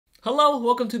Hello,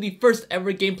 welcome to the first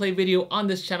ever gameplay video on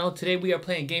this channel. Today we are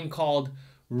playing a game called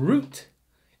Root.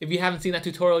 If you haven't seen that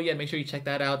tutorial yet, make sure you check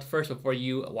that out first before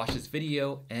you watch this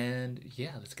video. And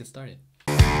yeah, let's get started.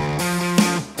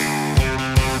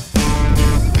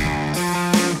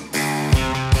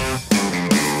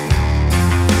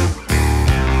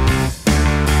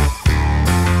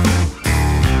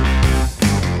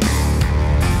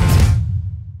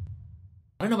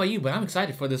 I don't know about you, but I'm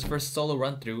excited for this first solo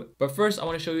run through. But first, I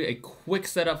want to show you a quick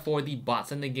setup for the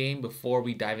bots in the game before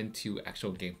we dive into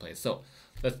actual gameplay. So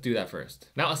let's do that first.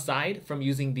 Now, aside from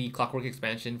using the Clockwork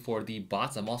Expansion for the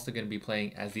bots, I'm also going to be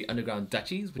playing as the Underground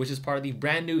Duchys, which is part of the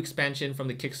brand new expansion from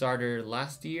the Kickstarter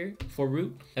last year for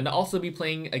Root. And I'll also be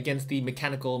playing against the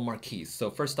Mechanical Marquise. So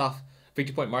first off,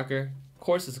 victory point marker, of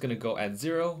course, is going to go at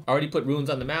 0. I already put runes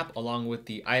on the map along with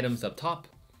the items up top.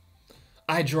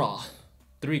 I draw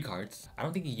 3 cards. I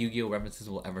don't think the Yu-Gi-Oh references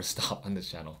will ever stop on this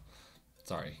channel.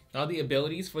 Sorry. Now the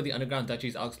abilities for the Underground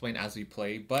Duchys I'll explain as we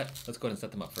play, but let's go ahead and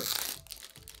set them up first.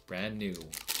 Brand new.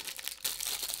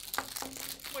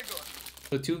 Oh my god.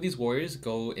 So 2 of these warriors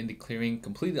go in the clearing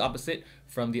completely opposite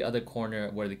from the other corner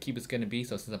where the keep is going to be.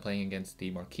 So since I'm playing against the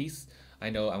Marquise,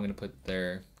 I know I'm going to put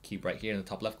their keep right here in the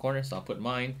top left corner. So I'll put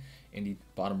mine in the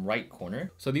bottom right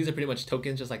corner. So these are pretty much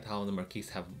tokens, just like how the Marquise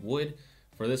have wood.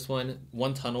 For this one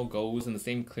tunnel goes in the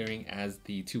same clearing as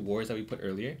the 2 warriors that we put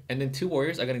earlier. And then 2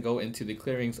 warriors are going to go into the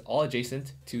clearings all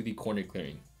adjacent to the corner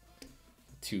clearing.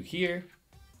 2 here,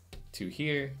 2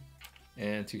 here,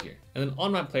 and 2 here. And then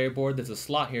on my player board, there's a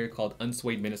slot here called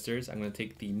Unswayed Ministers. I'm going to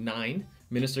take the 9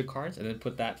 Minister cards and then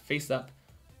put that face up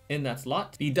in that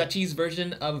slot. The Duchy's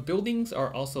version of buildings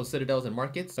are also citadels and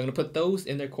markets. So I'm going to put those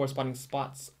in their corresponding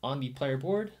spots on the player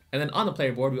board. And then on the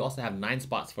player board, we also have 9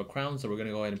 spots for crowns. So we're going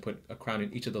to go ahead and put a crown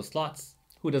in each of those slots.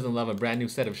 Who doesn't love a brand new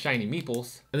set of shiny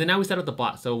meeples? And then now we set up the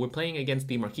bot. So we're playing against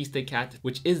the Marquise Cat,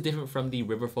 which is different from the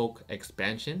Riverfolk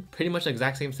expansion. Pretty much the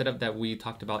exact same setup that we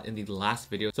talked about in the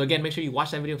last video. So again, make sure you watch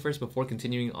that video first before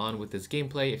continuing on with this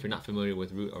gameplay if you're not familiar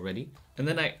with Root already. And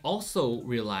then I also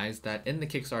realized that in the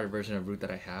Kickstarter version of Root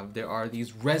that I have, there are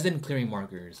these resin clearing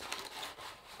markers.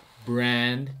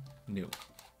 Brand new.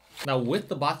 Now with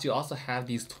the bots, you also have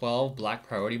these 12 black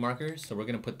priority markers. So we're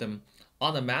going to put them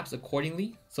on the maps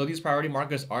accordingly. So these priority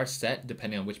markers are set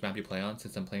depending on which map you play on.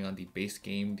 Since I'm playing on the base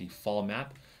game, the fall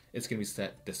map, it's going to be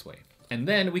set this way. And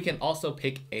then we can also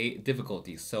pick a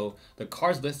difficulty. So the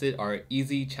cards listed are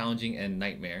easy, challenging, and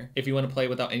nightmare. If you want to play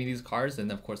without any of these cards,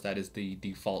 then of course that is the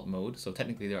default mode. So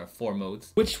technically there are 4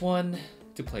 modes. Which one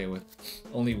to play with?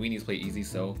 Only weenies play easy,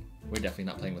 so we're definitely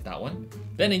not playing with that one.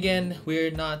 Then again, we're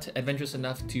not adventurous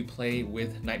enough to play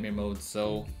with nightmare mode,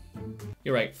 so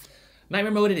you're right.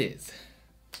 Nightmare mode it is.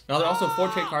 Now there are also 4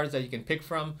 trade cards that you can pick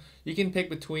from. You can pick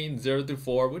between 0 through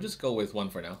 4. We'll just go with 1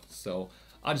 for now. So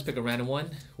I'll just pick a random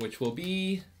one, which will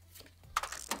be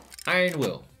Iron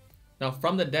Will. Now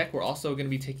from the deck, we're also going to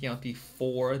be taking out the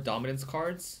 4 dominance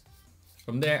cards.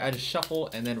 From there, I just shuffle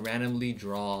and then randomly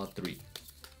draw 3.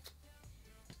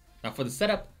 Now for the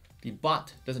setup, the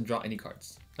bot doesn't draw any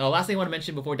cards. Now, the last thing I want to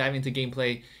mention before diving into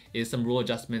gameplay is some rule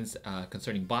adjustments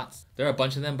concerning bots. There are a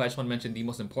bunch of them, but I just want to mention the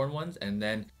most important ones. And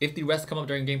then if the rest come up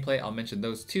during gameplay, I'll mention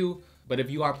those too. But if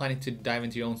you are planning to dive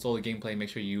into your own solo gameplay, make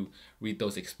sure you read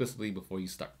those explicitly before you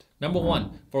start. Number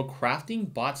 1, for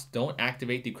crafting, bots don't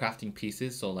activate the crafting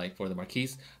pieces. So like for the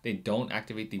Marquise, they don't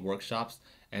activate the workshops,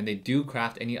 and they do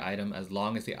craft any item as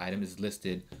long as the item is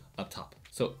listed up top.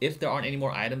 So if there aren't any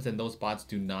more items, then those bots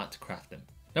do not craft them.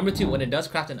 Number 2, when it does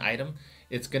craft an item,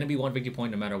 it's going to be 1 victory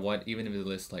point no matter what. Even if it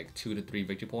lists like 2 to 3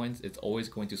 victory points, it's always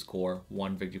going to score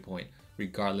 1 victory point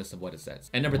regardless of what it says.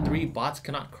 And number 3, bots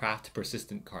cannot craft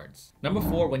persistent cards. Number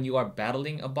 4, when you are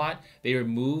battling a bot, they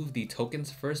remove the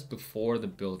tokens first before the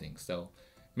building. So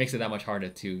it makes it that much harder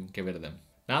to get rid of them.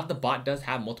 Now if the bot does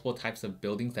have multiple types of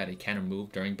buildings that it can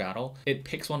remove during battle, it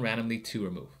picks one randomly to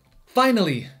remove.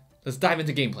 Finally, let's dive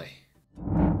into gameplay.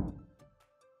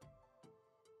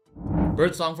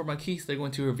 Birdsong for Marquise, they're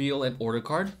going to reveal an order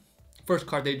card. First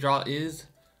card they draw is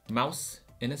Mouse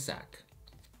in a Sack.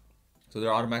 So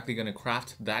they're automatically going to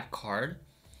craft that card,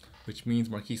 which means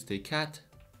Marquise Cat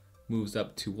moves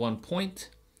up to 1 point.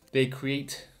 They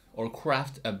create or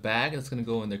craft a bag that's going to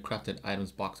go in their crafted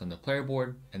items box on the player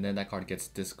board, and then that card gets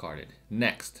discarded.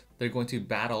 Next, they're going to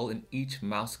battle in each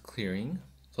mouse clearing.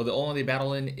 So the only one they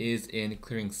battle in is in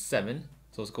clearing 7.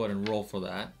 So let's go ahead and roll for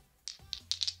that.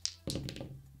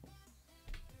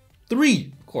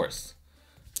 3, of course.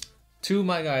 2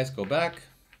 my guys go back.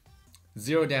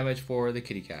 0 damage for the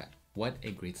kitty cat. What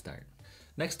a great start.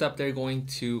 Next up, they're going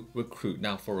to recruit.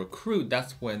 Now for recruit,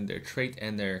 that's when their trait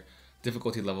and their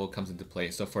difficulty level comes into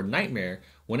play. So for Nightmare,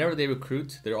 whenever they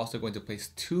recruit, they're also going to place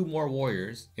 2 more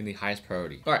warriors in the highest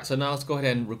priority. All right, so now let's go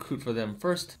ahead and recruit for them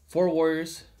first. 4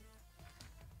 warriors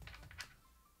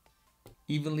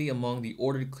evenly among the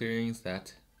ordered clearings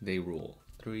that they rule.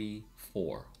 3,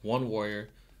 4. 1 warrior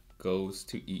goes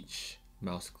to each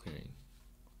mouse clearing.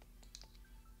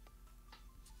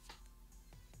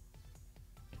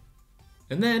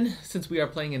 And then, since we are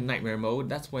playing in Nightmare mode,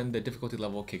 that's when the difficulty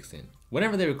level kicks in.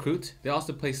 Whenever they recruit, they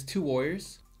also place 2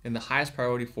 warriors in the highest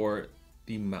priority for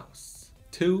the mouse.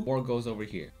 2 more goes over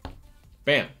here.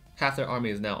 Bam! Half their army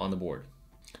is now on the board.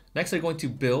 Next, they're going to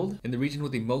build in the region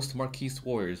with the most Marquise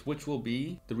warriors, which will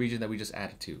be the region that we just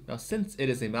added to. Now, since it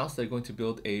is a mouse, they're going to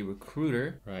build a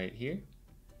recruiter right here.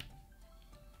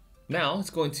 Now, it's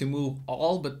going to move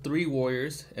all but 3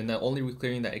 warriors, and the only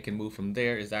clearing that it can move from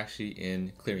there is actually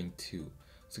in clearing 2.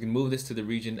 So we can move this to the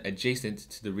region adjacent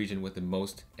to the region with the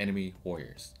most enemy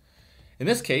warriors. In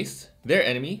this case, their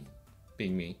enemy,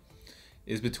 being me,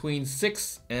 is between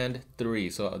 6 and 3.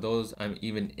 So those I'm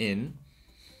even in.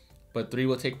 But 3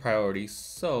 will take priority,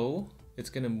 so it's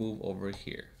going to move over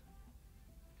here,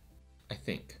 I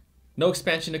think. No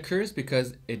expansion occurs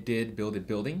because it did build a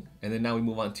building. And then now we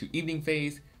move on to evening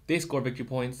phase. They score victory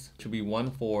points, which will be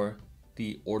 1 for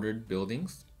the ordered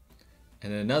buildings.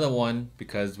 And then another 1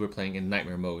 because we're playing in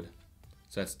Nightmare mode.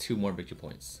 So that's 2 more victory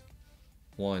points.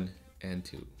 1 and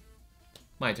 2.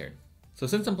 My turn. So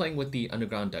since I'm playing with the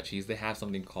Underground Duchys, they have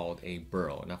something called a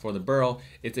burrow. Now for the burrow,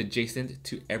 it's adjacent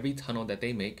to every tunnel that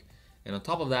they make. And on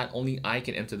top of that, only I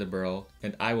can enter the burrow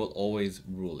and I will always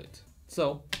rule it.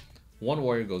 So 1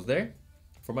 warrior goes there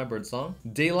for my birdsong.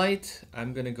 Daylight,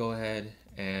 I'm gonna go ahead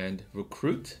and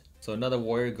recruit. So another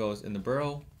warrior goes in the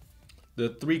burrow. The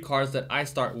 3 cards that I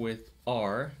start with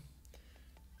are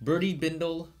Birdie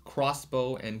Bindle,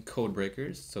 Crossbow, and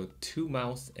Codebreakers. So 2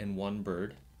 mouse and 1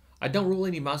 bird. I don't rule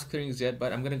any mouse clearings yet,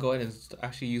 but I'm going to go ahead and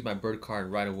actually use my bird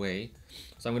card right away.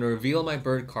 So I'm going to reveal my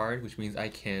bird card, which means I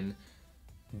can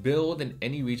build in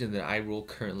any region that I rule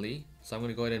currently. So I'm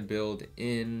going to go ahead and build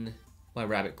in my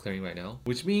rabbit clearing right now,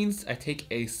 which means I take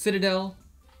a citadel.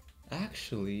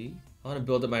 Actually, I want to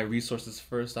build up my resources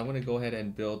first. So I'm going to go ahead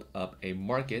and build up a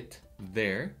market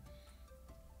there.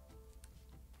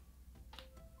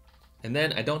 And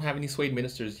then I don't have any swayed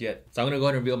ministers yet. So I'm going to go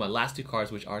ahead and reveal my last 2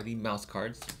 cards, which are the mouse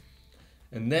cards.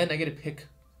 And then I get to pick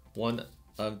one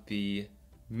of the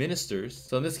ministers.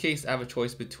 So in this case, I have a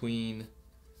choice between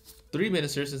 3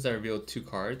 ministers since I revealed 2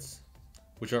 cards,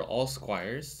 which are all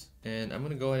squires. And I'm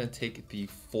going to go ahead and take the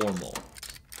formal.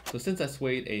 So since I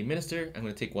swayed a minister, I'm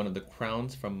going to take one of the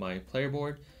crowns from my player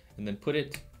board and then put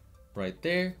it right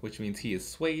there, which means he is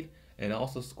swayed, and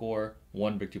also score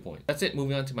 1 victory point. That's it.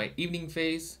 Moving on to my evening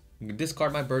phase. I'm going to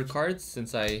discard my bird cards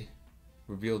since I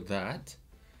revealed that.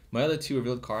 My other 2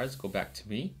 revealed cards go back to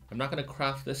me. I'm not going to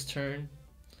craft this turn.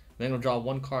 Then I'm going to draw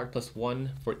 1 card plus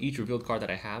 1 for each revealed card that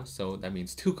I have. So that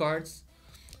means 2 cards.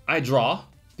 I draw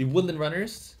the Woodland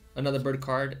Runners, another bird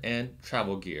card, and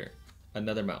Travel Gear,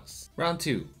 another mouse. Round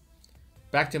 2.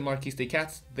 Back to Marquise des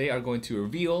Cats. They are going to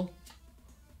reveal,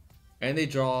 and they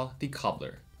draw the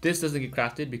Cobbler. This doesn't get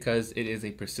crafted because it is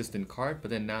a persistent card,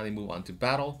 but then now they move on to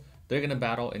battle. They're going to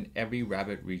battle in every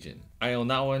rabbit region. I own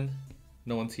that one.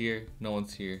 No one's here. No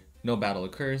one's here. No battle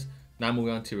occurs. Now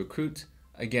moving on to recruit.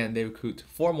 Again, they recruit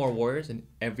 4 more warriors in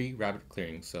every rabbit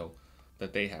clearing, so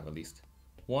that they have at least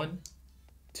 1,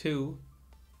 2,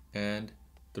 and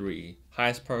 3.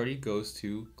 Highest priority goes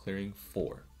to clearing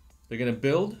 4. They're going to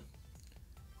build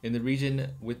in the region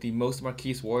with the most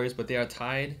Marquise warriors, but they are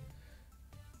tied.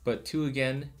 But 2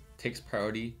 again takes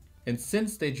priority. And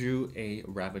since they drew a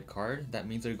rabbit card, that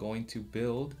means they're going to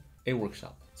build a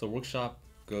workshop. So workshop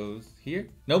goes here.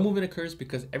 No movement occurs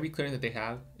because every clearing that they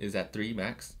have is at 3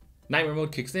 max. Nightmare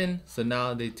mode kicks in, so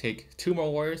now they take 2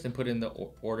 more warriors and put in the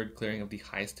ordered clearing of the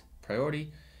highest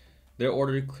priority. Their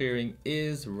ordered clearing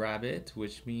is rabbit,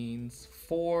 which means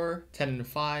 4, 10, and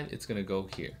 5, it's going to go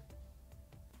here.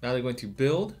 Now they're going to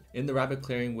build in the rabbit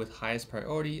clearing with highest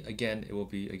priority. Again, it will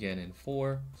be again in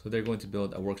 4. So they're going to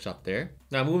build a workshop there.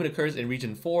 Now movement occurs in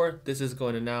region 4. This is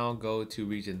going to now go to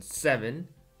region 7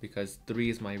 because 3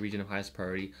 is my region of highest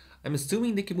priority. I'm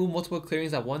assuming they can move multiple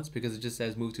clearings at once because it just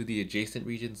says move to the adjacent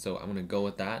region. So I'm going to go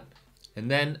with that.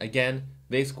 And then again,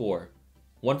 they score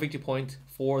 1 victory point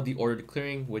for the ordered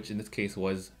clearing, which in this case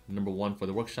was number 1 for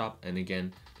the workshop. And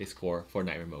again, they score for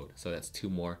Nightmare mode. So that's 2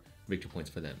 more victory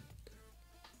points for them.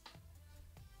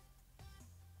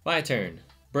 My turn.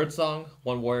 Birdsong,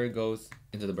 1 warrior goes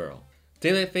into the burrow.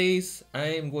 Daylight phase, I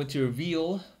am going to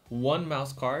reveal 1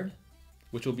 mouse card,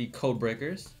 which will be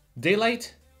Codebreakers.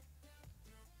 Daylight,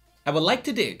 I would like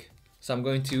to dig. So I'm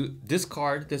going to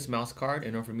discard this mouse card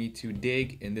in order for me to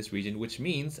dig in this region, which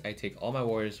means I take all my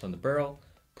warriors from the burrow,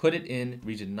 put it in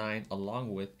region 9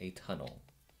 along with a tunnel,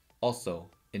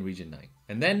 also in region 9.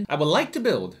 And then I would like to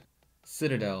build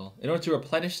Citadel in order to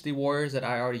replenish the warriors that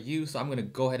I already used. So I'm going to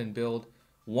go ahead and build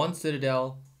one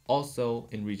Citadel also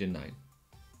in region 9.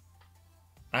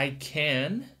 I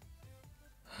can,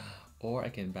 or I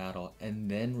can battle and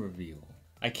then reveal.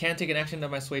 I can take an action of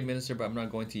my Swayed Minister, but I'm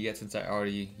not going to yet since I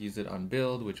already used it on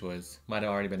build, which might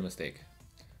have already been a mistake.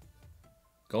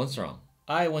 Going strong.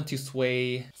 I want to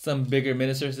sway some bigger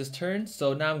ministers this turn,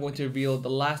 so now I'm going to reveal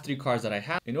the last 3 cards that I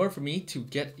have in order for me to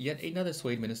get yet another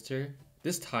Swayed Minister,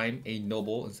 this time a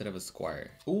noble instead of a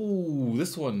squire. Ooh,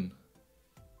 this one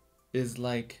is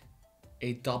like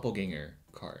a doppelganger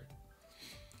card.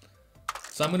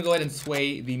 So I'm going to go ahead and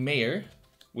sway the mayor,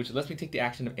 which lets me take the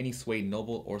action of any swayed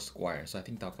noble or squire. So I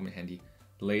think that'll come in handy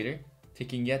later.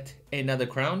 Taking yet another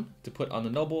crown to put on the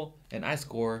noble, and I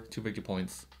score 2 victory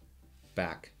points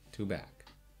back to back.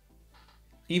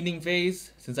 Evening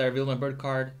phase, since I revealed my bird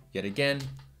card yet again,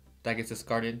 that gets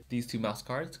discarded. These 2 mouse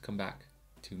cards come back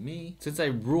to me. Since I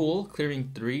rule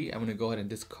clearing 3, I'm going to go ahead and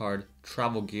discard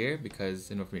travel gear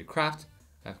because in order for me to craft,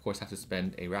 I of course have to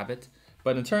spend a rabbit.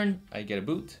 But in turn, I get a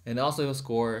boot and also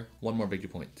score 1 more victory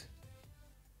point.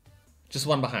 Just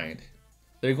one behind.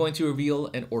 They're going to reveal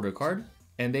an order card,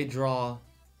 and they draw,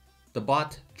 the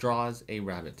bot draws a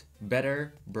rabbit.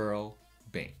 Better Burrow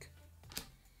Bank.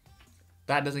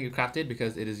 That doesn't get crafted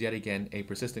because it is yet again a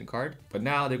persistent card, but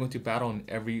now they're going to battle in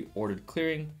every ordered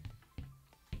clearing.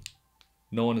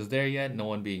 No one is there yet, no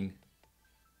one being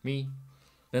me.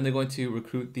 Then they're going to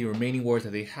recruit the remaining warriors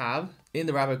that they have in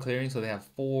the rabbit clearing, so they have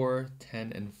 4,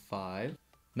 10, and 5.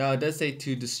 Now it does say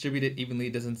to distribute it evenly.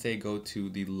 It doesn't say go to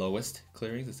the lowest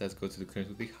clearings. It says go to the clearings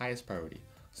with the highest priority.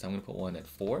 So I'm going to put 1 at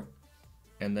 4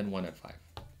 and then 1 at 5.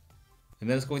 And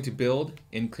then it's going to build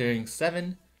in clearing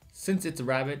 7. Since it's a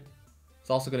rabbit, it's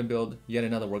also going to build yet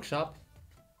another workshop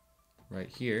right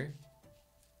here.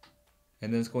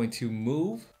 And then it's going to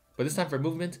move. But this time for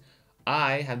movement,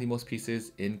 I have the most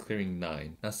pieces in clearing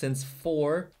 9. Now since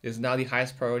 4 is now the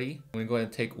highest priority, I'm going to go ahead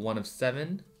and take 1 of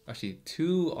 7. Actually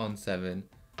 2 on 7.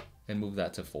 And move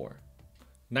that to 4.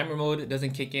 Nightmare mode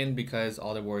doesn't kick in because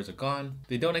all their warriors are gone.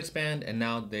 They don't expand, and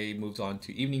now they move on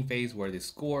to evening phase where they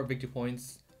score victory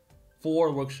points.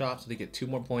 4 workshops, so they get 2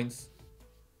 more points.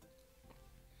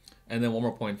 And then 1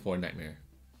 more point for Nightmare.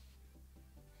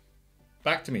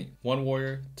 Back to me. 1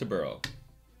 warrior to burrow.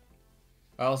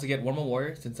 I also get 1 more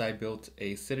warrior since I built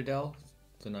a Citadel.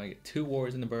 So now I get 2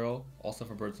 warriors in the burrow, also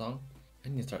for Birdsong. I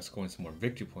need to start scoring some more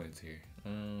victory points here.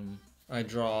 I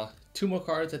draw 2 more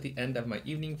cards at the end of my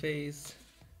evening phase.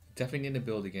 Definitely need to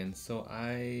build again, so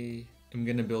I am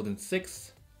going to build in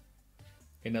 6,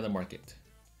 another market.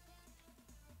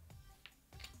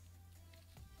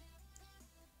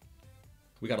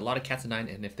 We got a lot of cats at 9,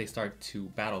 and if they start to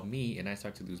battle me and I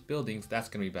start to lose buildings, that's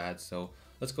going to be bad. So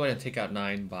let's go ahead and take out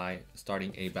 9 by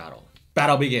starting a battle.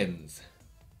 Battle begins.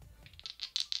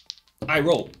 I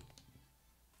roll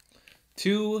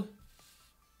 2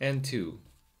 and 2.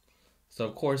 So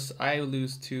of course I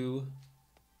lose 2,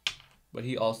 but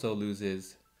he also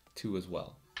loses 2 as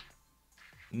well.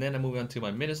 And then I'm moving on to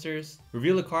my ministers.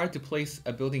 Reveal a card to place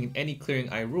a building in any clearing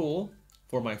I rule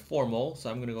for my formal. So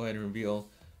I'm going to go ahead and reveal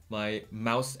my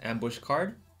mouse ambush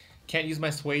card. Can't use my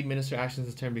swayed minister actions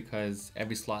this turn because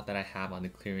every slot that I have on the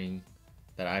clearing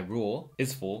that I rule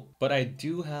is full. But I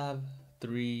do have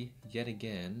 3 yet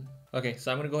again. Okay,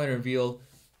 so I'm going to go ahead and reveal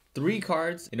 3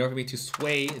 cards in order for me to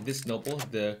sway this noble,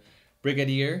 the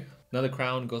Brigadier. Another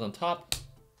crown goes on top.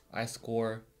 I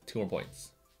score 2 more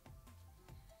points.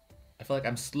 I feel like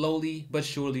I'm slowly but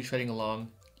surely treading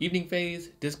along. Evening phase,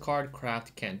 discard,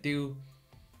 craft, can't do.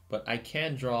 But I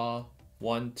can draw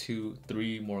 1, 2,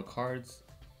 3 more cards.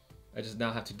 I just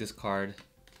now have to discard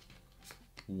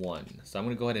 1. So I'm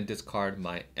going to go ahead and discard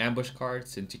my ambush card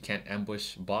since you can't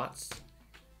ambush bots.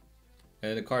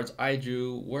 And the cards I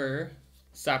drew were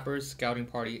Sappers, Scouting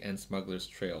Party, and Smuggler's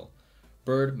Trail.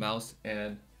 Bird, mouse,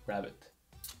 and rabbit.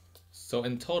 So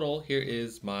in total, here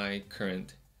is my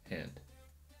current hand.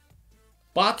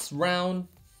 Bots round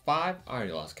 5. I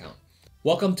already lost count.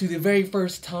 Welcome to the very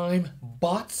first time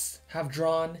bots have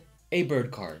drawn a bird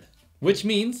card, which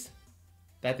means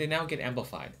that they now get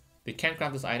amplified. They can't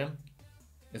craft this item.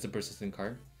 It's a persistent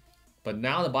card. But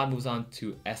now the bot moves on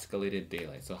to Escalated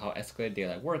Daylight. So how Escalated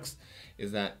Daylight works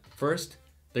is that first,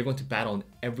 they're going to battle in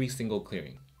every single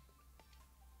clearing.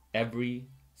 Every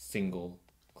single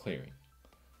clearing.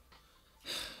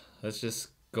 Let's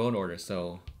just go in order.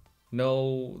 So,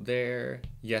 no there,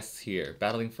 yes here.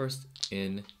 Battling first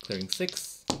in clearing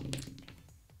 6.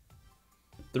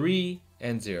 3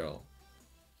 and 0.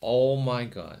 Oh my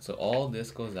god. So all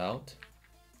this goes out,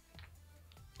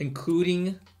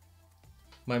 including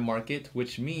my market,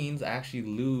 which means I actually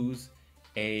lose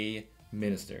a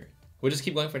minister. We'll just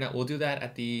keep going for now. We'll do that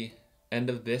at the end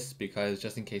of this because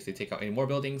just in case they take out any more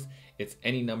buildings, it's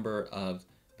any number of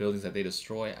buildings that they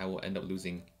destroy, I will end up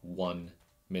losing 1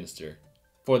 minister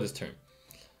for this turn.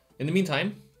 In the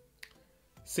meantime,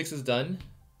 6 is done.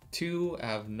 2, I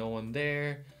have no one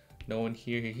there, no one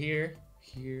here.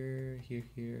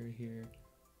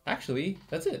 Actually,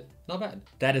 that's it. Not bad.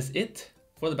 That is it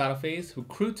for the battle phase.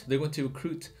 Recruit. They're going to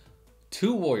recruit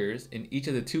 2 warriors in each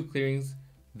of the 2 clearings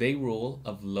they rule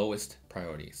of lowest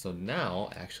priority. So now,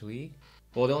 actually,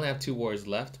 well, they only have 2 warriors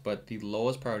left, but the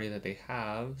lowest priority that they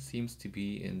have seems to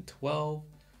be in 12.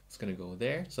 It's gonna go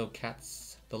there. So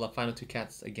cats, the final 2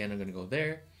 cats again are gonna go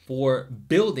there. For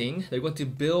building, they're going to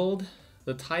build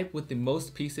the type with the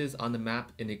most pieces on the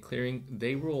map in a clearing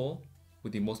they rule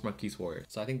with the most Marquise warriors.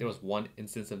 So I think there was one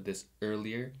instance of this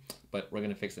earlier, but we're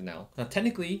gonna fix it now. Now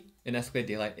technically, in Escalade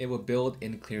Daylight, it will build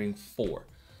in clearing 4.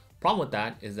 Problem with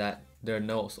that is that there are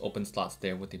no open slots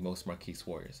there with the most Marquise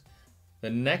warriors. The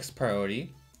next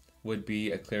priority would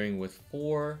be a clearing with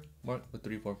 4, with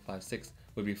 3, 4, 5, 6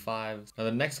 would be 5. Now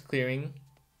the next clearing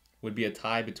would be a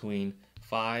tie between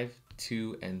 5,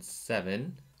 2, and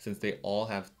 7, since they all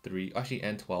have 3, actually,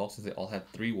 and 12, since they all have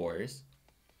 3 warriors.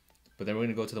 But then we're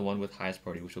gonna go to the one with highest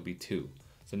priority, which will be 2.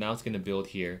 So now it's gonna build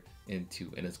here in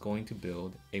 2, and it's going to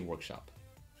build a workshop.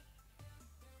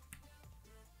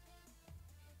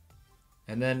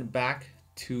 And then back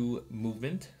to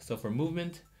movement. So for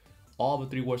movement, all the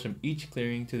 3 warriors from each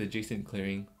clearing to the adjacent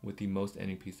clearing with the most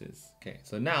enemy pieces. Okay,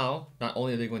 so now, not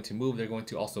only are they going to move, they're going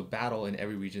to also battle in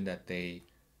every region that they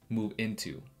move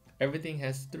into. Everything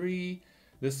has 3.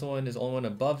 This one is the only one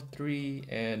above 3,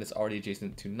 and it's already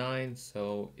adjacent to 9,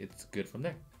 so it's good from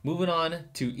there. Moving on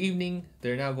to evening,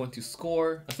 they're now going to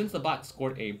score. Since the bot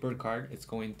scored a bird card, it's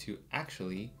going to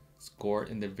actually score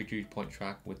in the victory point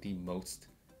track with the most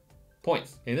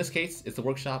points. In this case, it's the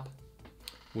workshop,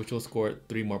 which will score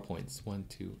 3 more points. 1,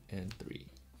 2, and 3.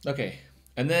 Okay,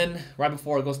 and then right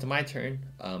before it goes to my turn,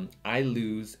 I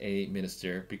lose a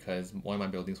minister because one of my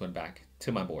buildings went back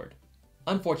to my board.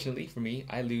 Unfortunately for me,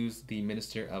 I lose the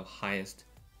minister of highest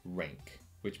rank,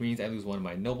 which means I lose one of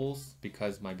my nobles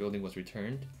because my building was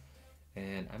returned.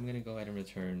 And I'm gonna go ahead and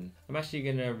return, I'm actually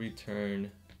gonna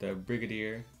return the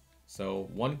brigadier. So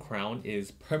 1 crown is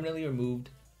permanently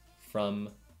removed from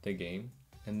the game.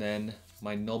 And then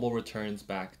my noble returns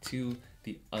back to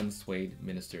the unswayed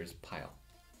minister's pile.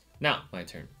 Now, my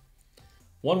turn.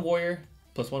 1 warrior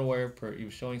plus 1 warrior per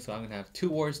each showing, so I'm gonna have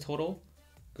 2 warriors total.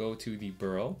 Go to the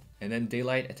burrow, and then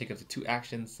daylight, I take up to 2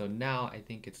 actions. So now I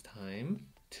think it's time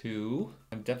to,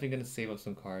 I'm definitely gonna save up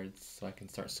some cards so I can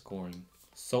start scoring.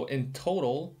 So in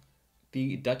total,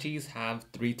 the duchies have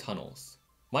 3 tunnels.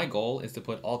 My goal is to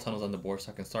put all tunnels on the board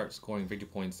so I can start scoring victory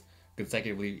points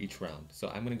consecutively each round. So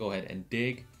I'm gonna go ahead and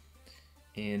dig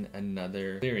in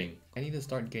another clearing. I need to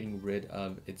start getting rid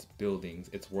of its buildings,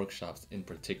 its workshops in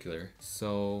particular.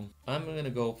 So I'm gonna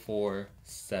go for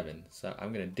 7. So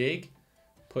I'm gonna dig,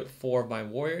 put 4 of my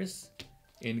warriors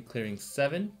in clearing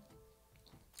 7.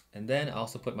 And then I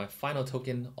also put my final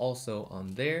token also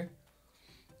on there.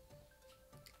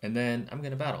 And then I'm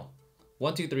gonna battle.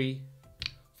 1, 2, 3,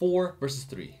 4 versus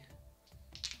 3.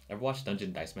 Ever watched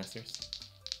Dungeon Dice Masters?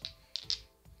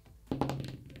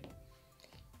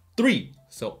 3.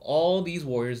 So all these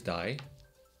warriors die.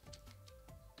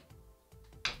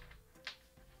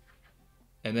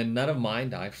 And then none of mine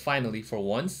die. Finally, for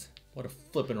once. What a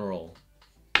flippin' roll.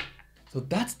 So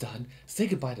that's done. Say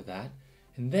goodbye to that.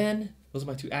 And then, those are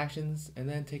my 2 actions. And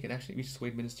then take an action each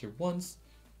swayed minister once.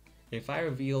 If I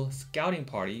reveal Scouting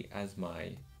Party as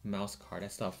my mouse card, I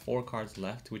still have 4 cards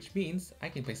left, which means I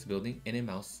can place a building in a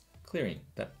mouse clearing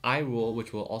that I rule,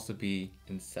 which will also be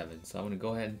in 7. So I'm going to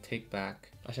go ahead and take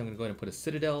back, actually I'm going to go ahead and put a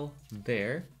citadel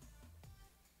there.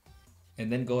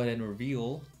 And then go ahead and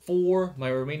reveal my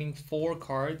remaining 4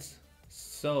 cards.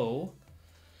 So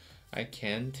I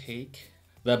can take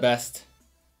the best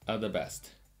of the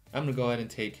best. I'm going to go ahead and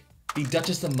take the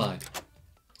Duchess of Mud.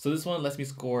 So this one lets me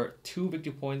score 2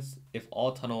 victory points if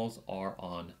all tunnels are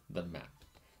on the map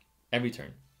every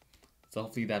turn. So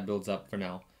hopefully that builds up for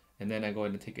now. And then I go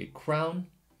ahead and take a crown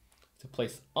to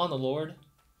place on the Lord.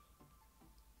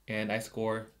 And I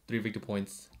score 3 victory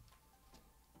points.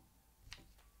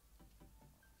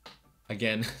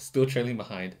 Again, still trailing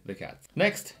behind the cats.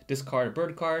 Next, discard a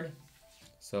bird card.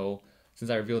 So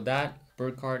since I revealed that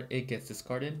bird card, it gets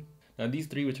discarded. Now these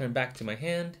 3 return back to my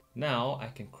hand. Now I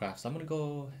can craft. So I'm gonna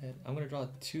go ahead, I'm gonna draw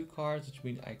 2 cards, which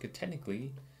means I could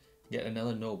technically Get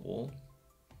another noble.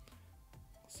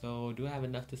 So do I have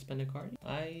enough to spend a card?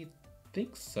 I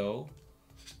think so.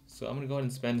 So I'm gonna go ahead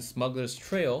and spend Smuggler's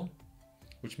Trail,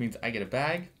 which means I get a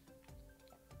bag.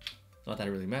 Not that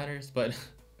it really matters, but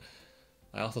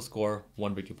I also score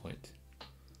 1 victory point.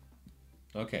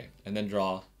 Okay, and then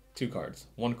draw 2 cards.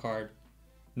 1 card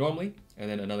normally, and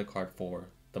then another card for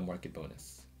the market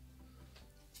bonus.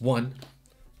 1,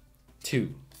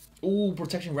 2. Ooh,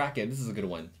 Protection Racket. This is a good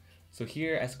one. So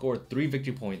here I scored 3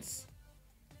 victory points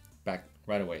back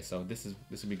right away. So this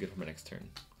would be good for my next turn.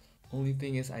 Only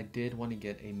thing is I did want to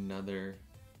get another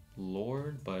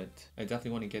Lord, but I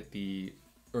definitely want to get the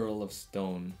Earl of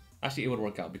Stone. Actually, it would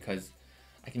work out because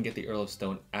I can get the Earl of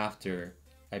Stone after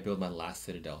I build my last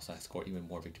Citadel, so I score even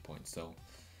more victory points. So,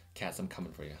 cats, I'm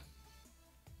coming for you.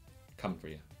 Coming for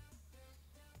you.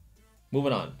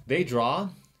 Moving on. They draw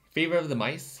Favor of the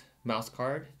Mouse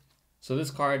card. So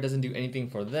this card doesn't do anything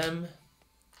for them,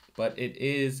 but it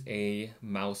is a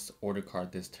mouse order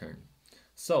card this turn.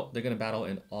 So they're going to battle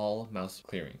in all mouse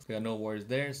clearings. They got no warriors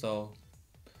there, so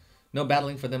no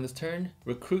battling for them this turn.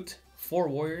 Recruit 4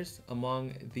 warriors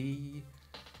among the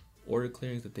order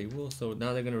clearings that they rule. So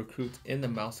now they're going to recruit in the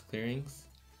mouse clearings.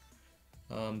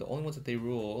 The only ones that they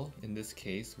rule in this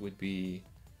case would be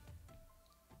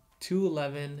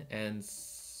 211 and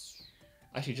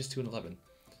actually just 2 and 11.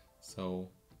 So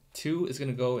 2 is going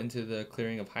to go into the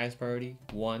clearing of highest priority,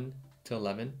 1 to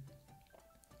 11.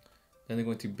 Then they're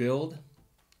going to build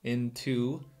in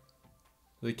 2.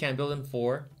 They can't build in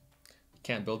 4.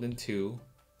 Can't build in 2.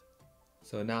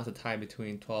 So now it's a tie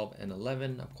between 12 and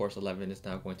 11. Of course, 11 is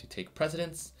now going to take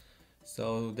precedence.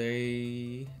 So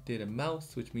they did a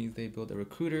mouse, which means they build a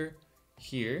recruiter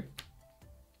here.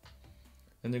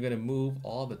 And they're going to move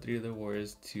all but 3 of their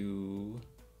warriors to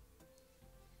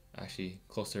actually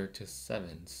closer to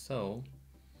 7. So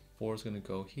 4 is going to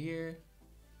go here.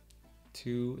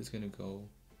 2 is going to go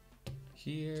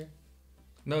here.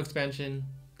 No expansion.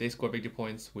 They score victory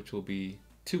points, which will be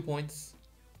 2 points.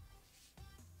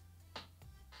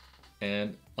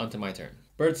 And onto my turn.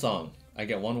 Birdsong. I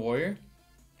get 1 warrior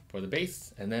for the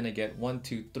base, and then I get 1,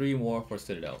 2, 3 more for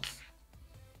citadels.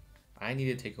 I need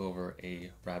to take over a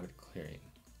rabbit clearing.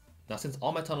 Now, since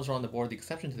all my tunnels are on the board, the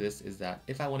exception to this is that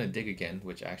if I want to dig again,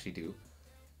 which I actually do,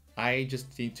 I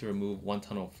just need to remove 1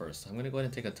 tunnel first. So I'm going to go ahead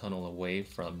and take a tunnel away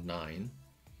from 9.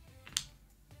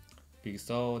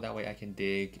 So that way I can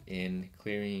dig in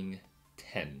clearing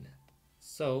 10.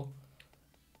 So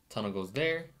tunnel goes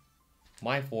there.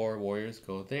 My 4 warriors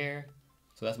go there.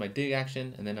 So that's my dig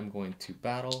action, and then I'm going to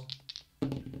battle.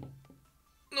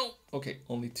 No! Okay,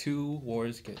 only 2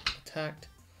 warriors get attacked.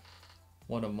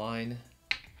 1 of mine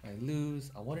I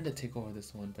lose. I wanted to take over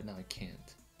this one, but now I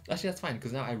can't. Actually, that's fine,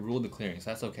 because now I rule the clearing,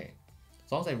 so that's okay.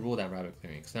 As long as I rule that rabbit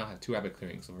clearing, because now I have 2 rabbit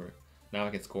clearings over. Now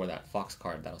I can score that fox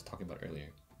card that I was talking about earlier.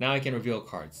 Now I can reveal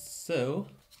cards, so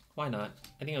why not?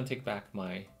 I think I'll take back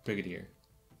my Brigadier.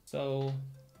 So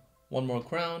 1 more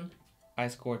crown. I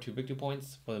score 2 victory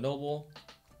points for the noble.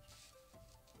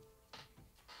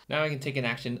 Now I can take an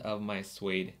action of my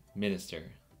Swayed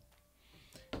Minister.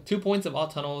 2 points of all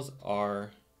tunnels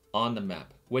are on the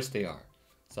map, which they are.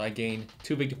 So I gain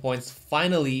 2 victory points,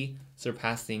 finally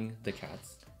surpassing the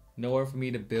cats. Nowhere for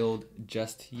me to build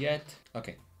just yet.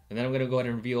 Okay, and then I'm gonna go ahead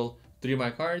and reveal 3 of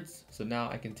my cards. So now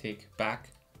I can take back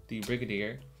the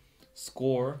Brigadier,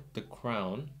 score the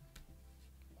crown.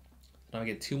 Now I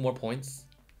get 2 more points.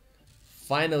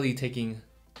 Finally taking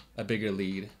a bigger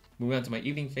lead. Moving on to my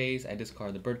evening phase, I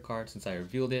discard the bird card since I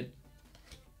revealed it.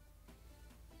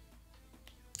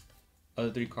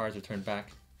 Other 3 cards return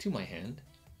back to my hand.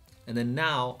 And then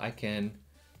now I can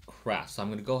craft. So I'm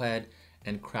going to go ahead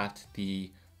and craft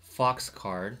the fox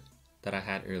card that I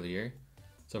had earlier.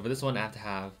 So for this one, I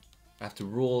have to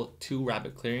rule 2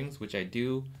 rabbit clearings, which I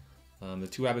do. The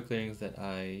 2 rabbit clearings that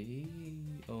I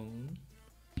own.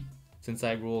 Since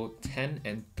I rule 10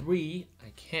 and 3,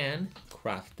 I can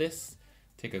craft this,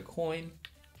 take a coin,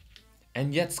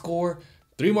 and yet score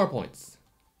 3 more points.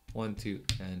 1, 2,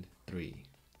 and 3.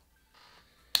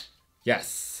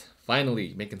 Yes,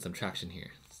 finally making some traction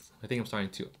here. I think I'm starting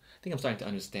to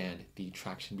understand the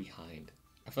traction behind.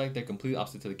 I feel like they're completely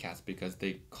opposite to the cats because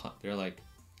they're like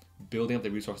building up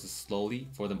the resources slowly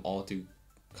for them all to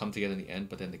come together in the end,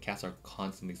 but then the cats are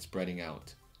constantly spreading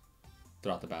out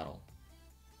throughout the battle.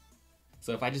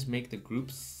 So if I just make the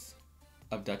groups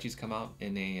of duchies come out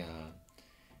in a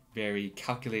very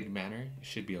calculated manner, it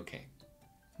should be okay.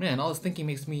 Man, all this thinking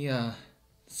makes me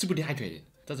super dehydrated.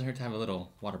 Doesn't hurt to have a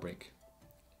little water break.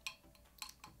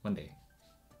 One day.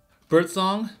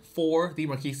 Birdsong for the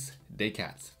Marquise Day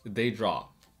Cats. They draw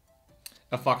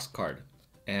a fox card,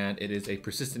 and it is a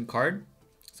persistent card.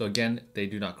 So again, they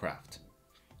do not craft.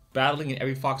 Battling in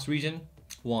every fox region.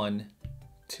 1,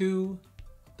 2,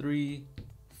 3,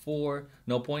 4.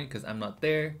 No point because I'm not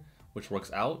there, which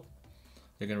works out.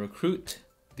 They're gonna recruit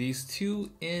these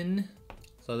 2 in.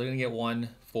 So they're gonna get 1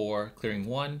 for clearing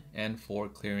 1 and for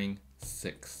clearing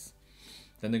 6.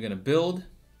 Then they're gonna build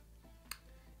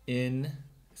in,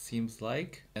 seems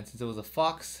like, and since it was a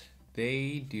fox,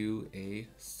 they do a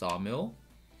sawmill.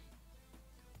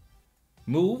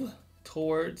 Move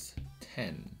towards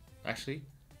 10. Actually,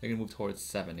 they're gonna move towards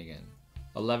 7 again.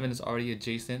 11 is already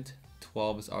adjacent,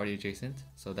 12 is already adjacent,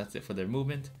 so that's it for their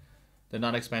movement. They're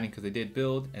not expanding because they did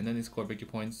build, and then they score victory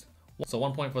points. So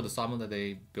 1 point for the sawmill that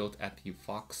they built at the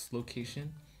fox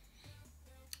location.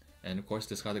 And of course,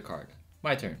 discard the card.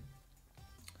 My turn.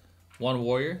 1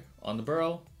 warrior on the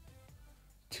burrow.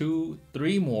 2,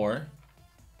 3 more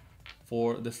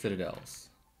for the citadels.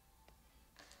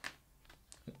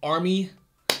 Army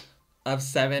of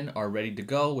 7 are ready to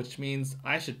go, which means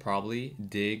I should probably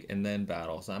dig and then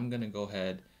battle. So I'm gonna go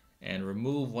ahead and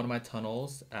remove one of my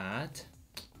tunnels at,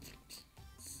 let's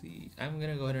see, I'm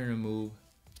gonna go ahead and remove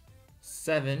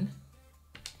 7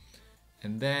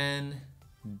 and then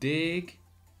dig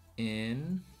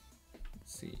in,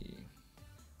 let's see,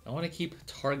 I want to keep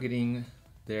targeting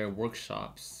their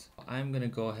workshops. I'm gonna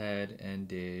go ahead and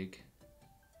dig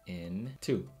in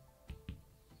 2.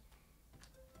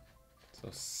 So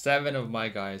 7 of my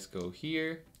guys go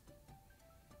here.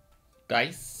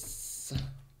 Dice.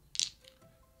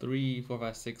 3, 4,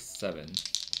 5, 6, 7.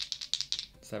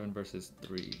 7 versus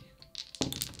 3.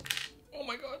 Oh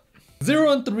my god.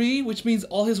 0 and 3, which means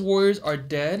all his warriors are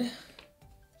dead.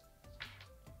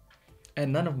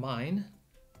 And none of mine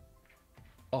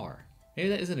are. Maybe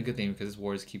that isn't a good thing because his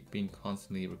warriors keep being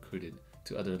constantly recruited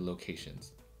to other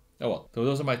locations. Oh well. So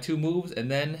those are my 2 moves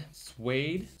and then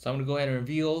swayed. So I'm gonna go ahead and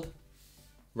reveal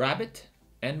rabbit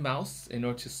and mouse in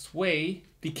order to sway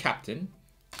the captain.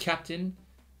 Captain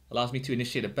allows me to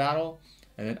initiate a battle,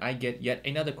 and then I get yet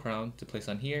another crown to place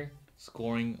on here,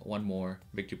 scoring 1 more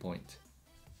victory point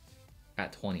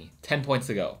at 20. 10 points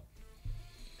to go.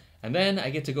 And then I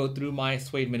get to go through my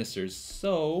swayed ministers.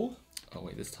 So, oh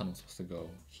wait, this tunnel's supposed to go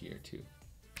here too.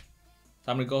 So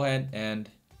I'm gonna go ahead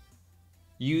and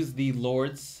use the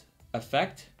Lord's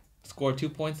effect. Score 2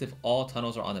 points if all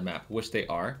tunnels are on the map, which they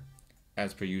are,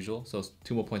 as per usual. So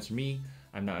 2 more points for me.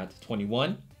 I'm now at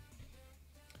 21.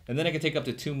 And then I can take up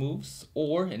to 2 moves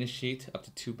or initiate up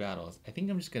to 2 battles. I think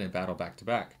I'm just gonna battle back to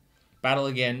back. Battle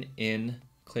again in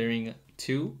clearing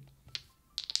 2.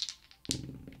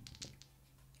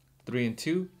 3 and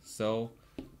 2. So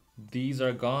these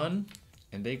are gone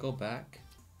and they go back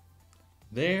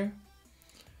there.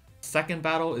 Second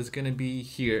battle is gonna be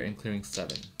here in clearing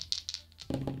 7.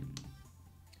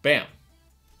 Bam.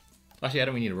 Actually, I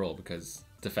don't even need to roll because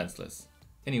defenseless.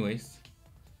 Anyways,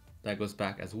 that goes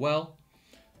back as well.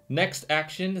 Next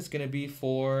action is gonna be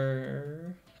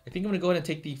for, I think I'm gonna go ahead and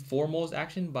take the foremost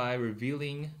action by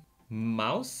revealing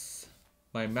mouse.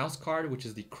 My mouse card, which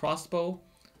is the crossbow.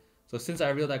 So since I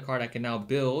revealed that card, I can now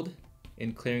build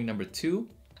in clearing number 2.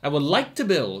 I would like to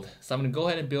build, so I'm gonna go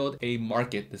ahead and build a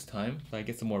market this time so I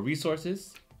get some more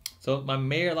resources. So my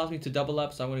mayor allows me to double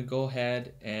up, so I'm gonna go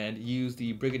ahead and use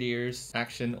the brigadier's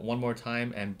action 1 more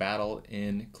time and battle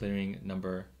in clearing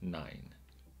number 9.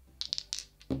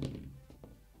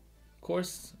 Of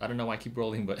course, I don't know why I keep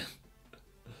rolling, but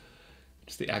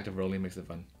just the act of rolling makes it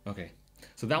fun. Okay,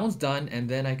 so that one's done, and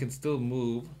then I can still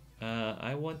move.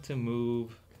 I want to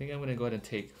move, I think I'm gonna go ahead and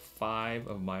take 5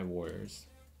 of my warriors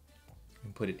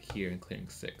and put it here in clearing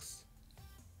 6.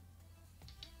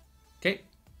 Okay.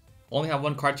 Only have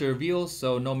 1 card to reveal,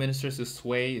 so no ministers to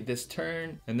sway this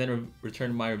turn, and then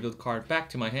return my revealed card back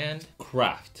to my hand.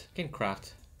 Craft. I can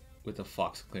craft with a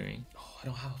fox clearing. Oh, I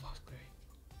don't have a fox clearing.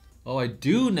 Oh, I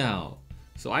do now.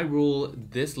 So I rule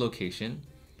this location,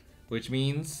 which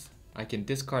means I can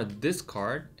discard this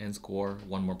card and score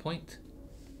 1 more point,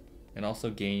 and also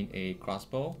gain a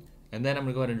crossbow. And then I'm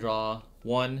gonna go ahead and draw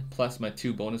 1 plus my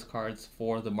 2 bonus cards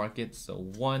for the market. So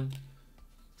 1,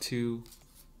 2,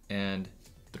 and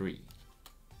 3.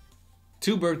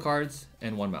 2 bird cards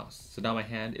and 1 mouse. So now my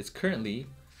hand is currently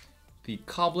the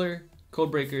cobbler,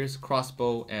 codebreakers,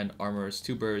 crossbow, and armors.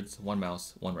 2 birds, 1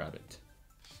 mouse, 1 rabbit.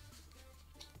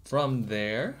 From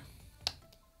there,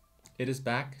 it is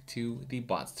back to the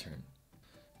bot's turn.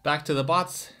 Back to the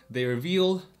bots, they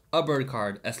reveal a bird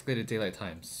card, escalated daylight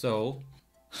time. So,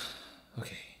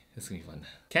 okay, this is gonna be fun.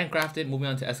 Can't craft it, moving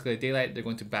on to escalated daylight, they're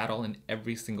going to battle in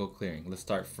every single clearing. Let's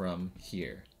start from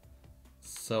here.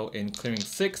 So in clearing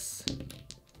 6,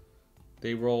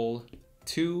 they roll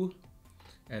 2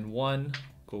 and 1.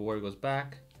 Warrior goes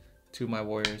back. 2 of my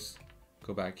warriors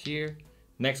Go back here.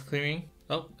 Next clearing.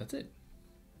 Oh, that's it.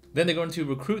 Then they're going to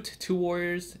recruit 2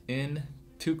 warriors in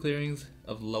 2 clearings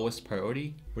of lowest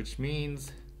priority, which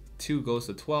means 2 goes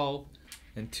to 12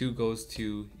 and 2 goes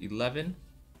to 11.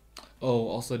 Oh,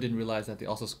 also didn't realize that they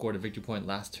also scored a victory point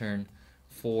last turn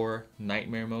for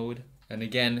Nightmare mode. And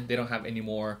again, they don't have any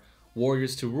more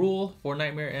warriors to rule for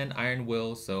Nightmare and Iron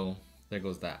Will, so there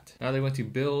goes that. Now they're going to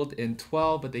build in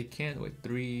 12, but they can't. Wait,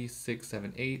 3, 6,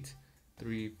 7, 8.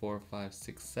 3, 4, 5,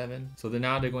 6, 7. So then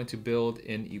now they're going to build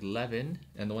in 11,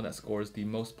 and the one that scores the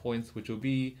most points, which will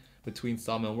be between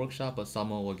Sawmill and Workshop, but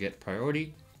Sawmill will get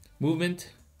priority. Movement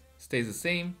stays the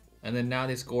same, and then now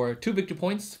they score 2 victory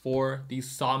points for the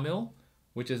Sawmill,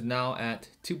 which is now at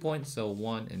 2 points, so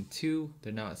 1 and 2.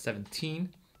 They're now at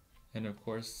 17, and of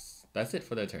course, that's it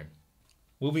for their turn.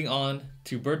 Moving on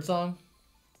to Birdsong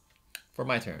for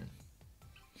my turn.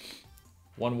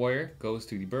 1 warrior goes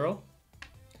to the burrow.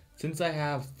 Since I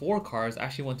have 4 cards, I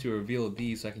actually want to reveal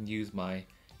these so I can use my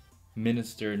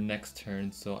Minister next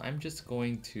turn. So I'm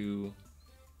going to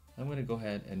go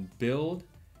ahead and build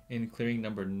in clearing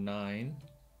number 9.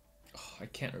 Oh, I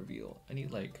can't reveal. I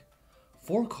need like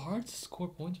 4 cards to score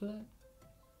points for that.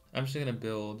 I'm just gonna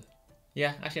build.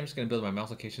 Yeah, actually I'm just gonna build my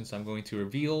mouse location. So I'm going to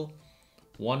reveal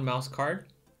 1 mouse card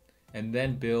and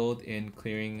then build in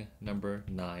clearing number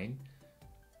 9.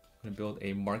 I'm gonna build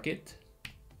a market.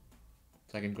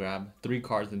 So I can grab 3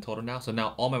 cards in total now. So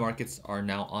now all my markets are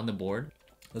now on the board.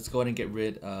 Let's go ahead and get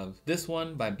rid of this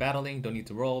one by battling. Don't need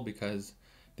to roll because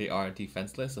they are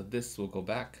defenseless. So this will go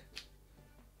back.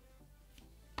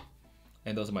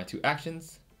 And those are my 2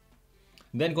 actions.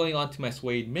 Then going on to my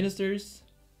Swayed Ministers.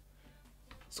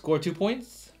 Score 2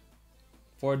 points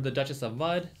for the Duchess of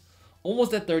Mud.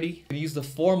 Almost at 30. I use the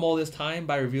 4 mole this time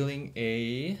by revealing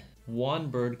a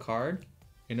 1 bird card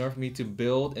in order for me to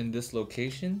build in this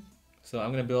location. So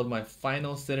I'm going to build my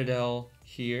final citadel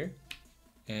here,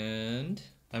 and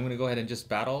I'm going to go ahead and just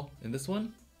battle in this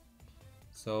one.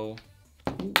 So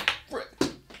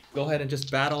go ahead and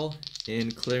just battle in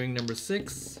clearing number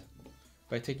 6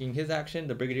 by taking his action,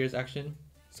 the Brigadier's action.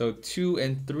 So 2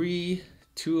 and 3,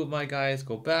 2 of my guys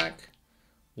go back,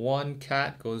 1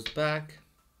 cat goes back,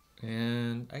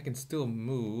 and I can still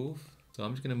move. So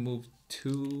I'm just going to move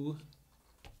 2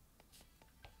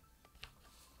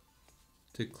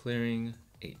 to clearing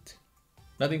 8.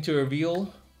 Nothing to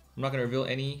reveal. I'm not going to reveal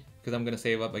any because I'm going to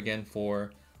save up again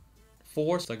for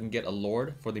 4 so I can get a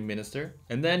Lord for the Minister.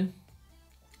 And then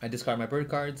I discard my bird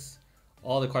cards.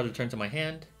 All the cards return to my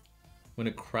hand. I'm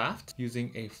going to craft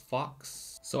using a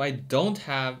fox. So I don't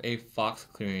have a fox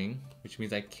clearing, which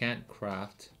means I can't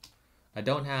craft. I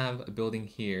don't have a building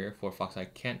here for fox. I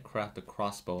can't craft the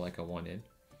crossbow like I wanted.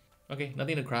 Okay,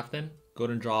 nothing to craft then. Go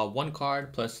ahead and draw 1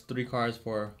 card plus 3 cards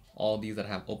for all these that I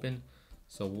have open.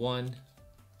 So 1,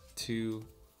 2,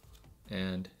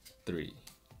 and 3.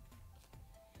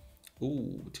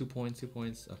 Ooh, 2 points, 2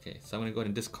 points. Okay, so I'm gonna go ahead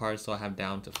and discard so I have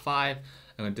down to 5. I'm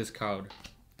gonna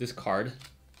discard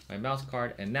my mouse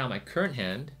card, and now my current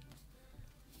hand,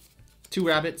 2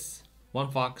 rabbits,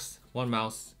 1 fox, 1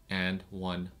 mouse, and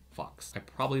 1 fox. I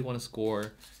probably want to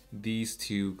score these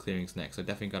 2 clearings next. So I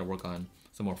definitely gotta work on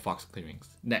some more fox clearings.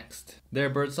 Next, their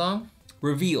birdsong,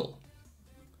 reveal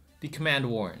the Command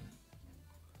Warren.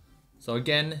 So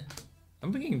again,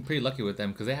 I'm getting pretty lucky with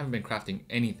them because they haven't been crafting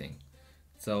anything.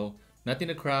 So nothing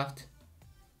to craft,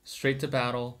 straight to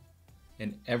battle,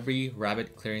 and every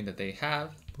rabbit clearing that they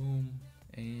have, boom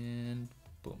and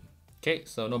boom. Okay,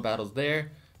 so no battles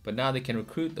there, but now they can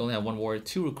recruit. They only have 1 warrior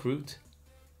to recruit.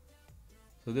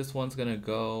 So this one's gonna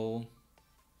go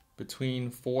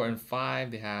between 4 and 5.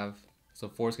 They have, so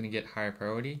 4 is gonna get higher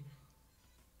priority.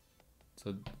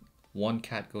 So 1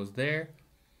 cat goes there.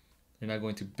 They're now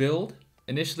going to build.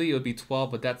 Initially it would be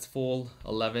 12, but that's full.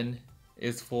 11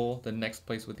 is full. The next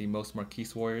place with the most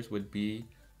Marquise warriors would be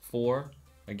 4.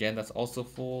 Again, that's also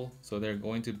full. So they're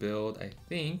going to build, I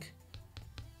think,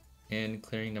 in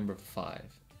clearing number 5.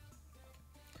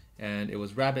 And it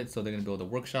was rabbit, so they're gonna build a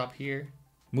workshop here.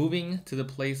 Moving to the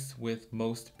place with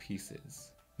most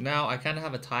pieces. Now I kind of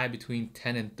have a tie between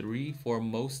 10 and 3 for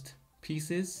most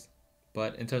pieces.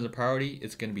 But in terms of priority,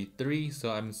 it's going to be 3.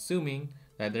 So I'm assuming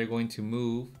that they're going to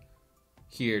move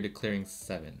here to clearing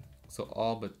 7. So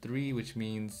all but 3, which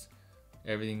means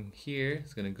everything here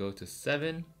is going to go to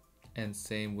 7. And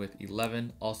same with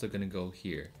 11, also going to go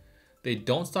here. They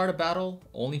don't start a battle,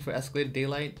 only for escalated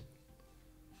daylight.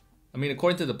 I mean,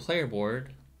 according to the player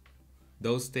board,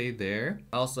 those stay there.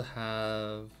 I also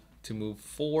have to move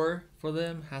 4 for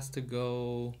them. Has to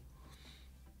go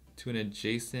to an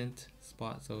adjacent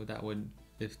spot, so that would,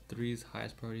 if 3 is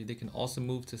highest priority, they can also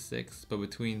move to 6, but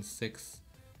between 6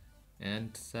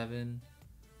 and 7,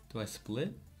 Do I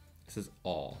split? This is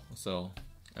all. So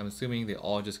I'm assuming they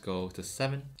all just go to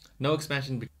 7. No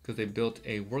expansion because they built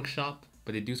a workshop,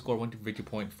 but they do score 1 victory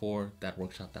point for that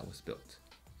workshop that was built.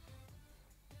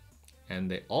 And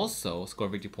they also score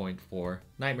victory point for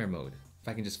Nightmare Mode. If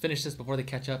I can just finish this before they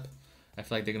catch up, I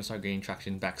feel like they're gonna start gaining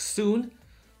traction back soon.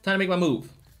 Time to make my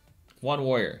move. 1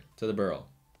 warrior to the burrow.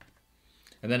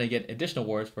 And then I get additional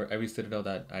warriors for every citadel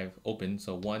that I've opened.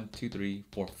 So 1, 2, 3,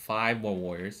 4, 5 more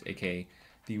warriors, aka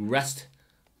the rest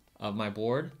of my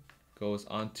board goes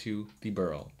onto the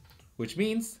burrow, which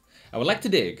means I would like to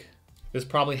dig. This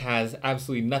probably has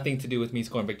absolutely nothing to do with me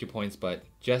scoring victory points, but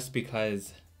just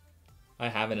because I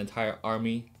have an entire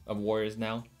army of warriors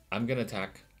now, I'm gonna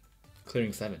attack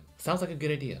clearing 7. Sounds like a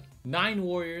good idea. 9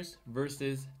 warriors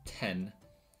versus 10.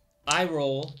 I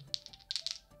roll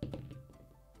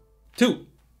 2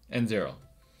 and 0.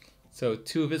 So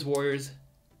 2 of his warriors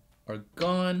are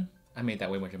gone. I made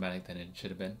that way more dramatic than it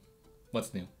should have been.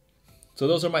 What's new? So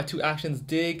those are my 2 actions: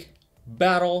 dig,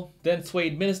 battle, then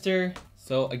swayed minister.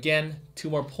 So again, 2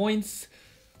 more points.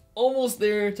 Almost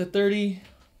there to 30.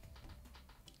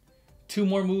 2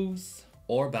 more moves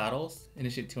or battles.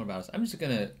 Initiate 2 more battles. I'm just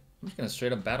gonna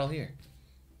straight up battle here.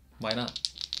 Why not?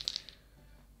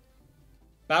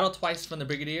 Battle twice from the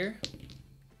Brigadier.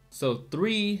 So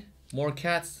 3 more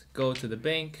cats go to the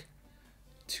bank.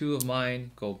 2 of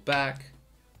mine go back.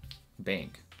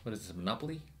 Bank. What is this,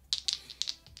 Monopoly?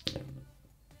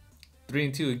 3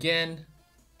 and 2 again.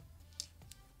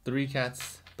 3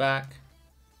 cats back.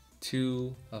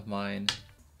 2 of mine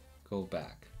go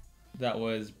back. That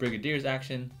was Brigadier's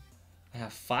action. I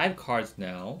have 5 cards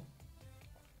now.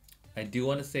 I do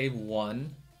want to save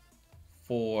 1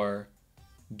 for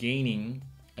gaining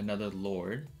another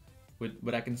lord,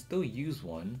 but I can still use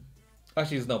 1.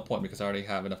 Actually, there's no point because I already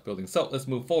have enough buildings. So let's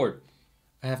move forward.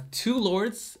 I have 2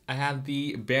 lords. I have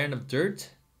the Baron of Dirt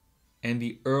and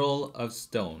the Earl of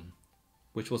Stone,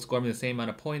 which will score me the same amount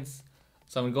of points.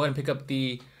 So I'm gonna go ahead and pick up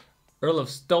the Earl of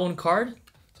Stone card.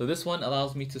 So this one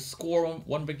allows me to score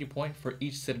 1 victory point for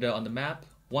each citadel on the map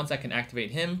once I can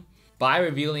activate him by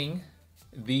revealing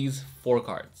these 4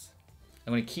 cards.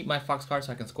 I'm gonna keep my Fox card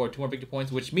so I can score 2 more victory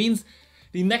points, which means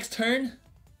the next turn,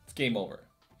 it's game over.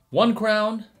 1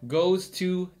 crown goes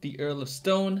to the Earl of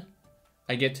Stone.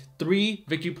 I get 3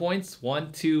 victory points.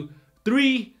 1, 2,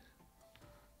 3.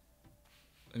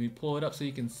 Let me pull it up so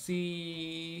you can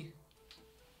see.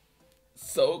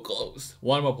 So close.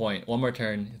 1 more point, 1 more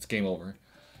turn, it's game over.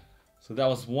 So that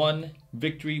was 1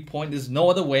 victory point. There's no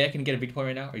other way I can get a victory point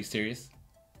right now. Are you serious?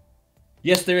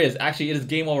 Yes, there is. Actually, it is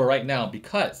game over right now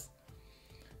because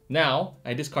now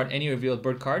I discard any revealed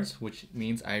bird cards, which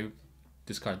means I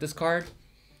discard this card.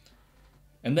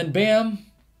 And then bam,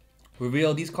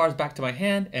 reveal these cards back to my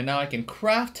hand, and now I can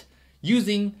craft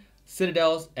using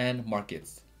citadels and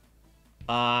markets.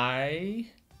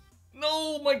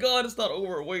 No, my god, it's not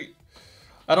over. Wait.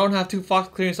 I don't have 2 fox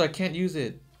clearing, so I can't use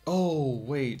it. Oh,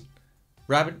 wait.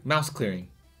 Rabbit mouse clearing.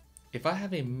 If I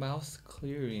have a mouse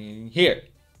clearing here.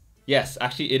 Yes,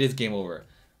 actually it is game over.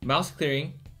 Mouse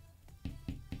clearing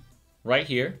right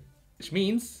here, which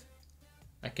means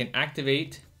I can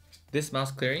activate this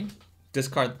mouse clearing,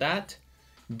 discard that,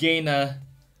 gain a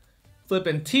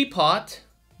flippin' teapot,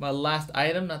 my last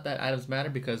item. Not that items matter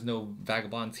because no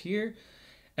vagabonds here.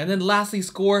 And then lastly,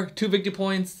 score 2 victory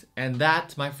points, and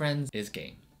that, my friends, is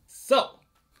game. So,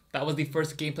 that was the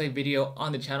first gameplay video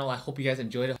on the channel. I hope you guys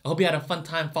enjoyed it. I hope you had a fun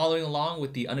time following along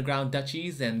with the Underground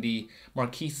Duchys and the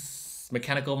Marquise,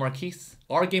 Mechanical Marquise.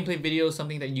 Our gameplay video is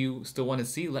something that you still want to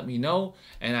see, let me know,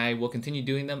 and I will continue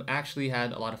doing them. I actually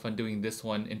had a lot of fun doing this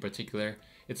one in particular.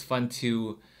 It's fun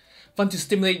to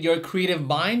stimulate your creative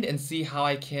mind and see how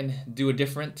I can do a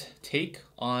different take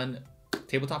on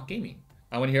tabletop gaming.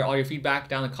 I want to hear all your feedback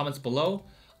down in the comments below.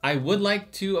 I would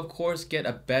like to, of course, get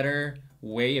a better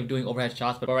way of doing overhead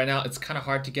shots, but right now it's kind of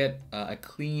hard to get a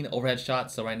clean overhead shot.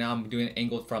 So right now I'm doing it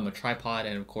angled from a tripod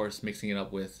and of course mixing it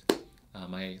up with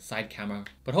my side camera.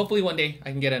 But hopefully one day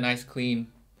I can get a nice clean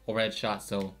overhead shot,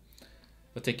 so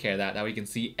we'll take care of that. That way you can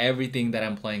see everything that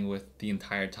I'm playing with the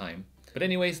entire time. But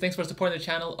anyways, thanks for supporting the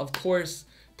channel. Of course,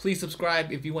 please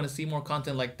subscribe if you want to see more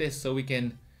content like this so we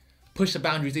can push the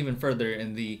boundaries even further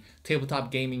in the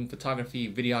tabletop gaming,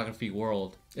 photography, videography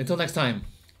world. Until next time,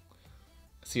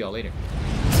 see y'all later.